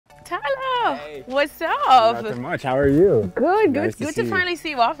Tyler, hey. What's up? Nothing much. How are you? Good, Nice good to finally see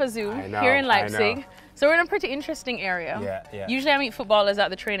you off a Zoom here in Leipzig. So we're in a pretty interesting area. Yeah. Usually I meet footballers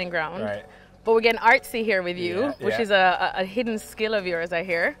at the training ground, Right. but we're getting artsy here with you, which is a hidden skill of yours, I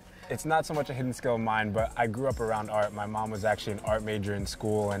hear. It's not so much a hidden skill of mine, but I grew up around art. My mom was actually an art major in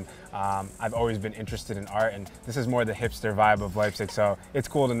school, and I've always been interested in art, and this is more the hipster vibe of Leipzig, so it's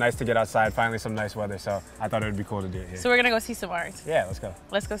cool and nice to get outside, finally some nice weather, so I thought it would be cool to do it here. So we're gonna go see some art. Yeah, let's go.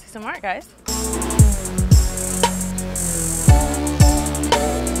 Let's go see some art, guys.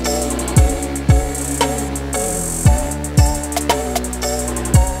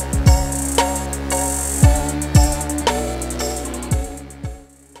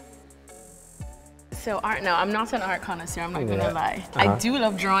 So art, no, I'm not an art connoisseur, I'm not gonna lie. I do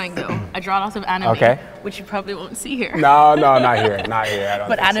love drawing though. I draw lots of anime, which you probably won't see here. No, not here, not here. I don't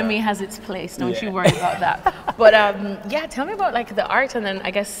but think anime has its place, don't you worry about that. But yeah, tell me about like the art and then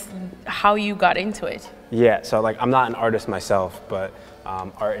I guess how you got into it. Yeah, so like I'm not an artist myself, but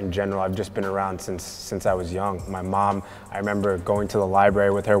art in general, I've just been around since I was young. My mom, I remember going to the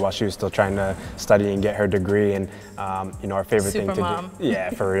library with her while she was still trying to study and get her degree, and you know, our favorite thing to do. Yeah,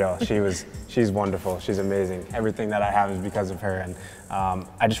 for real. She's wonderful. She's amazing. Everything that I have is because of her, and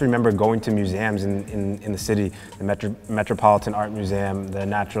I just remember going to museums in the city, the Metropolitan Art Museum, the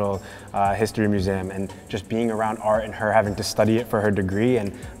Natural History Museum, and just being around art and her having to study it for her degree,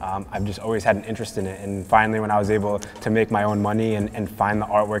 and I've just always had an interest in it. And finally, when I was able to make my own money and find the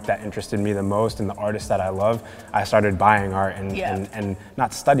artwork that interested me the most and the artists that I love, I started buying art and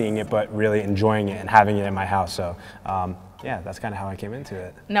not studying it, but really enjoying it and having it in my house. So yeah, that's kind of how I came into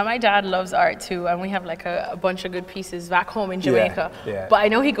it. Now my dad loves art too, and we have like a bunch of good pieces back home in Jamaica. Yeah. But I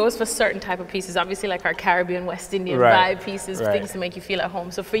know he goes for certain type of pieces, obviously like our Caribbean, West Indian vibe pieces, things to make you feel at home.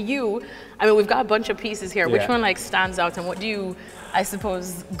 So for you, I mean, we've got a bunch of pieces here. Which one like stands out, and what do you, I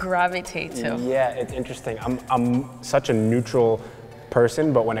suppose, gravitate to? Yeah, it's interesting. I'm such a neutral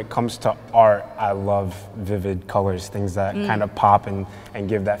person, but when it comes to art, I love vivid colors, things that kind of pop and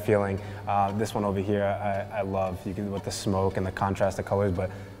give that feeling. This one over here, I love, you can with the smoke and the contrast of colors,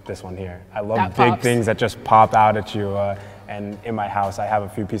 but this one here, I love big things that just pop out at you. And in my house, I have a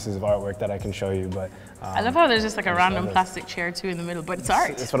few pieces of artwork that I can show you, but I love how there's just like a random plastic chair too in the middle, but it's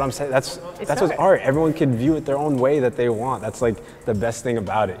art. That's what I'm saying. That's what's art. Everyone can view it their own way that they want. That's like the best thing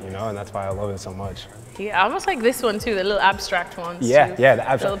about it, you know, and that's why I love it so much. Yeah, almost like this one too, the little abstract ones. Yeah, too. the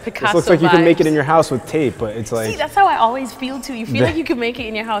abstract. Little Picasso This looks like you vibes. can make it in your house with tape, but it's like... See, that's how I always feel too. You feel like you can make it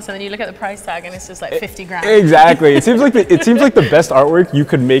in your house, and then you look at the price tag, and it's just like 50 grand. Exactly. It seems like the best artwork you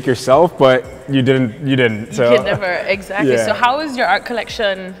could make yourself, but you didn't. So. You could never, exactly. Yeah. So how is your art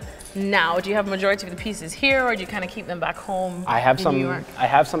collection now? Do you have a majority of the pieces here, or do you kind of keep them back home in New York? I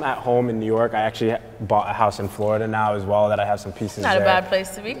have some at home in New York. I actually bought a house in Florida now as well that I have some pieces Not there. a bad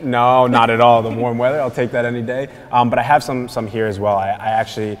place to be. No, not at all. The warm weather, I'll take that any day. But I have some here as well. I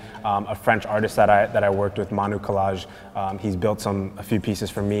actually, a French artist that I worked with, Manu Collage, he's built a few pieces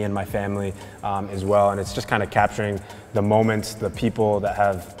for me and my family as well. And it's just kind of capturing the moments, the people that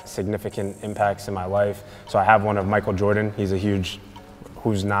have significant impacts in my life. So I have one of Michael Jordan. He's a huge,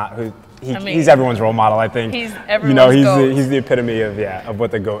 he's everyone's role model, I think. He's everyone's GOAT. He's the epitome of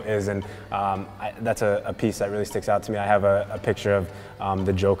what the GOAT is, and that's a piece that really sticks out to me. I have a picture of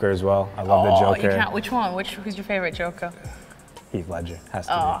the Joker as well. I love the Joker. You can't, which one? Who's your favorite Joker? Heath Ledger has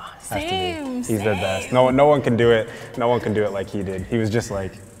to be. Same. He's the best. No one can do it. No one can do it like he did. He was just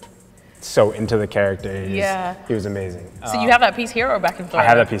like so into the character. He was amazing. So you have that piece here or back in Florida? I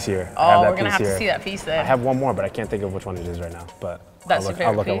have that piece here. Oh, we're gonna have to see that piece then. I have one more, but I can't think of which one it is right now. But that's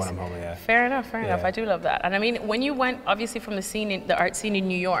I'll look at when I'm home. Yeah. Fair enough. I do love that. And I mean, when you went obviously from the art scene in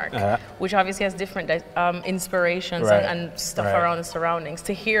New York, which obviously has different inspirations and stuff around the surroundings,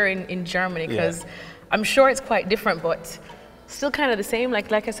 to here in Germany, because I'm sure it's quite different, but still kind of the same.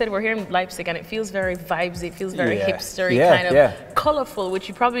 Like I said, we're here in Leipzig, and it feels very vibesy. It feels very hipstery, kind of colorful, which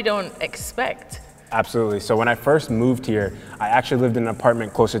you probably don't expect. Absolutely. So when I first moved here, I actually lived in an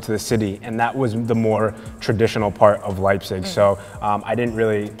apartment closer to the city, and that was the more traditional part of Leipzig. So I didn't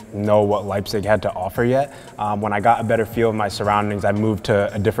really know what Leipzig had to offer yet. When I got a better feel of my surroundings, I moved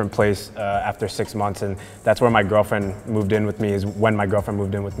to a different place after 6 months, and that's where my girlfriend moved in with me, when my girlfriend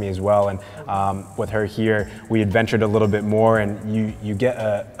moved in with me as well. And with her here, we adventured a little bit more, and you get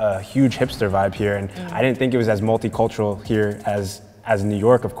a huge hipster vibe here. And I didn't think it was as multicultural here as New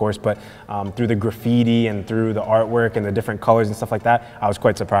York, of course, but through the graffiti and through the artwork and the different colors and stuff like that, I was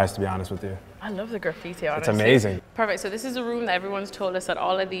quite surprised, to be honest with you. I love the graffiti, honestly. It's amazing. Perfect. So this is a room that everyone's told us that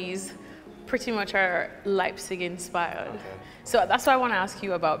all of these pretty much are Leipzig inspired. So that's what I want to ask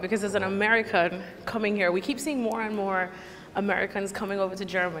you about, because as an American coming here, we keep seeing more and more Americans coming over to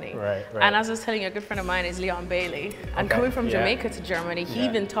Germany. Right. And as I was telling you, a good friend of mine is Leon Bailey. And coming from Jamaica to Germany, he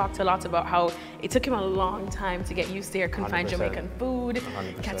even talked a lot about how it took him a long time to get used to here, couldn't find Jamaican food,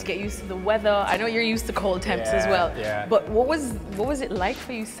 100%. Had to get used to the weather. I know you're used to cold temps as well. Yeah. But what was it like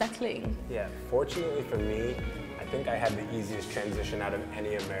for you settling? Yeah, fortunately for me, I think I had the easiest transition out of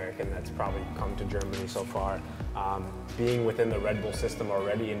any American that's probably come to Germany so far. Being within the Red Bull system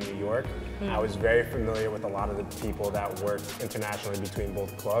already in New York, I was very familiar with a lot of the people that worked internationally between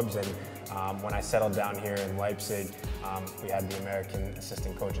both clubs. And when I settled down here in Leipzig, we had the American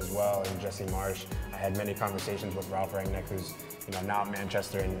assistant coach as well, and Jesse Marsch. I had many conversations with Ralf Rangnick, who's now at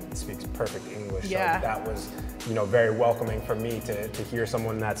Manchester and speaks perfect English. Yeah. So that was very welcoming for me to hear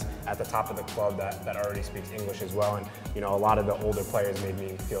someone that's at the top of the club that already speaks English as well. And a lot of the older players made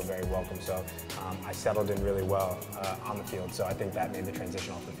me feel very welcome. So I settled in really well on the field. So I think that made the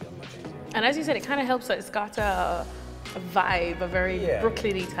transition off the field much easier. And as you said, it kind of helps that it's got a vibe, a very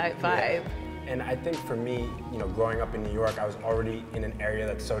Brooklyn-y type vibe. And I think for me, growing up in New York, I was already in an area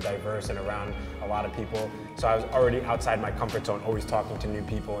that's so diverse and around a lot of people. So I was already outside my comfort zone, always talking to new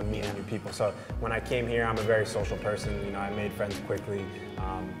people and meeting new people. So when I came here, I'm a very social person. I made friends quickly.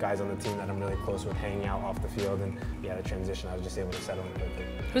 Guys on the team that I'm really close with, hanging out off the field, and the transition, I was just able to settle in quickly.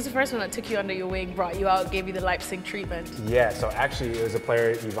 Who's the first one that took you under your wing, brought you out, gave you the Leipzig treatment? Yeah, so actually it was a player,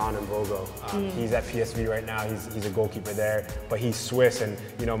 Ivan Mbogo. He's at PSV right now. He's a goalkeeper there, but he's Swiss. And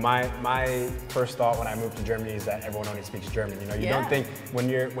my first thought when I moved to Germany is that everyone only speaks German. You don't think when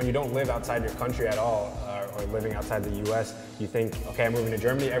you don't live outside your country at all, or living outside the U.S., you think, okay, I'm moving to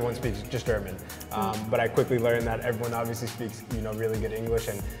Germany, everyone speaks just German. But I quickly learned that everyone obviously speaks really good English,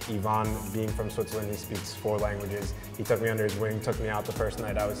 and Ivan, being from Switzerland, he speaks 4 languages. He took me under his wing, took me out the first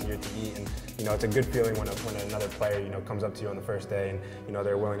night I was here to eat, and it's a good feeling when another player comes up to you on the first day and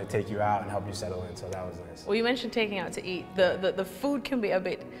they're willing to take you out and help you settle in. So that was nice. Well, you mentioned taking out to eat. The food can be a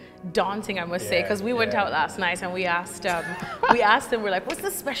bit daunting, I must say, because we went out last night and we asked them, we're like, what's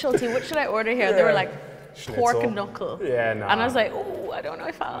the specialty? What should I order here? And they were like, pork Schnitzel. Knuckle. Yeah, no. And I was like, oh, I don't know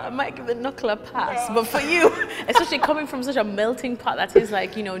if I might give the knuckle a pass. But for you, especially coming from such a melting pot that is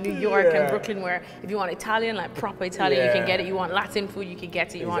like, New York and Brooklyn, where if you want Italian, like proper Italian, you can get it. You want Latin food, you can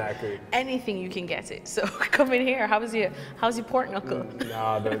get it. You want anything, you can get it. So coming here, how's your pork knuckle?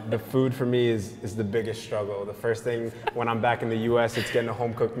 No, the food for me is the biggest struggle. The first thing when I'm back in the U.S., it's getting a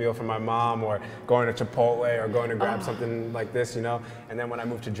home cooked meal from my mom, or going to Chipotle, or going to grab something like this, And then when I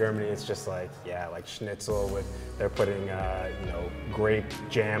moved to Germany, it's just like schnitzel with, they're putting grape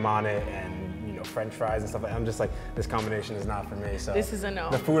jam on it and French fries and stuff. I'm just like, this combination is not for me. So this is a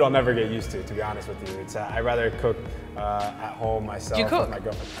no. The food I'll never get used to be honest with you. It's I'd rather cook at home myself. Do you cook? With my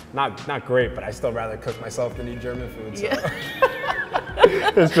girlfriend. Not great, but I still rather cook myself than eat German food. So.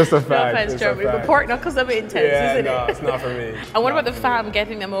 It's just a fact. No offense, Germany, but pork knuckles are a bit intense, isn't it? It's not for me. And what about the fam,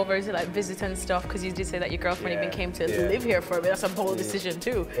 getting them over to like visit and stuff? Because you did say that your girlfriend even came to live here for a bit. That's a bold decision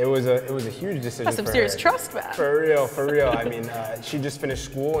too. It was a huge decision. That's some serious trust, man. For real. I mean, she just finished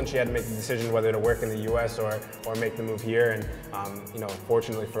school and she had to make the decision whether to work in the U.S. or make the move here. And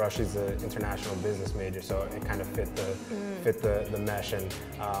fortunately for us, she's an international business major, so it kind of fit the mesh. And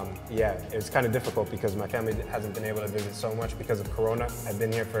it was kind of difficult because my family hasn't been able to visit so much because of Corona. I've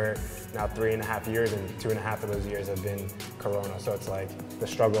been here for now 3.5 years, and 2.5 of those years have been Corona. So it's like the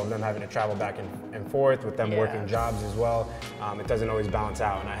struggle of them having to travel back and forth with them working jobs as well. It doesn't always balance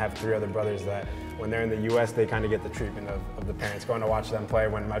out. And I have 3 other brothers that when they're in the U.S., they kind of get the treatment of the parents going to watch them play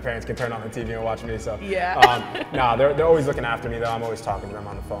when my parents can turn on the TV and watch me. So they're always looking after me though. I'm always talking to them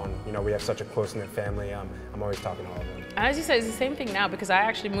on the phone. We have such a close-knit family. I'm always talking to all of them. And as you said, it's the same thing now because I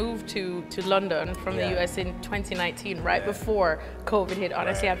actually moved to London from the US in 2019, right before COVID hit.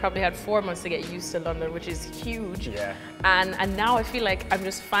 Honestly, I probably had 4 months to get used to London, which is huge. Yeah. And now I feel like I'm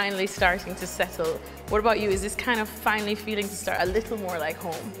just finally starting to settle. What about you? Is this kind of finally feeling to start a little more like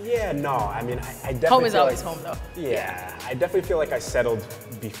home? Yeah, no. I mean, I definitely home is always home, though. Yeah, I definitely feel like I settled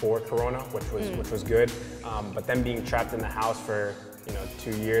before Corona, which was good. But then being trapped in the house for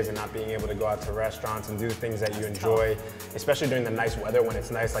 2 years and not being able to go out to restaurants and do the things that you enjoy, especially during the nice weather. When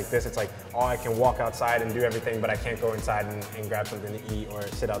it's nice like this, it's like, oh, I can walk outside and do everything, but I can't go inside and grab something to eat or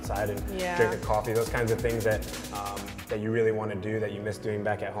sit outside and drink a coffee. Those kinds of things that you really want to do that you miss doing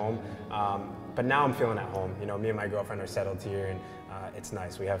back at home. But now I'm feeling at home. Me and my girlfriend are settled here, and it's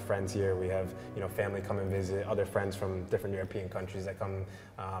nice. We have friends here. We have family come and visit, other friends from different European countries that come.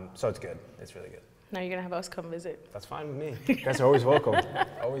 So it's good. It's really good. Now you're gonna have us come visit. That's fine with me. You guys are always welcome.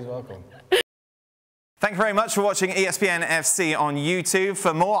 Always welcome. Thank you very much for watching ESPN FC on YouTube.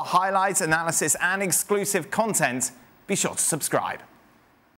 For more highlights, analysis, and exclusive content, be sure to subscribe.